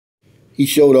He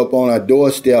showed up on our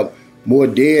doorstep more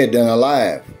dead than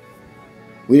alive.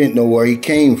 We didn't know where he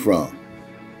came from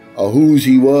or whose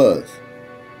he was.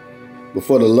 But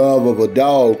for the love of a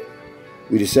dog,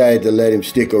 we decided to let him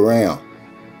stick around.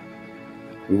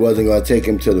 We wasn't going to take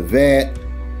him to the vet.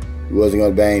 We wasn't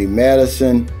going to buy any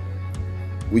medicine.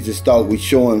 We just thought we'd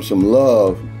show him some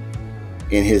love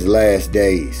in his last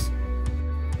days.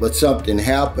 But something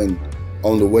happened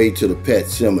on the way to the pet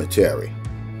cemetery.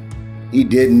 He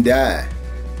didn't die.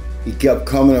 He kept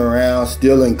coming around,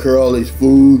 stealing Curly's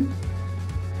food,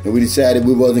 and we decided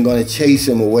we wasn't going to chase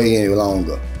him away any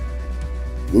longer.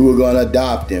 We were going to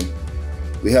adopt him.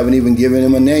 We haven't even given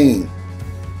him a name.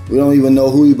 We don't even know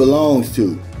who he belongs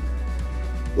to.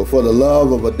 But for the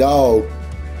love of a dog,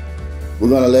 we're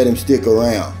going to let him stick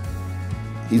around.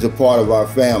 He's a part of our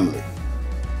family.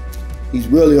 He's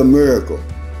really a miracle.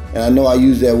 And I know I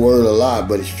use that word a lot,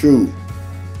 but it's true.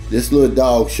 This little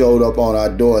dog showed up on our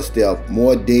doorstep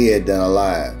more dead than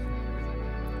alive.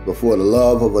 But for the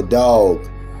love of a dog,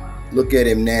 look at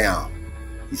him now.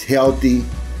 He's healthy.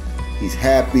 He's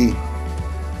happy.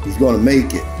 He's going to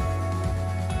make it.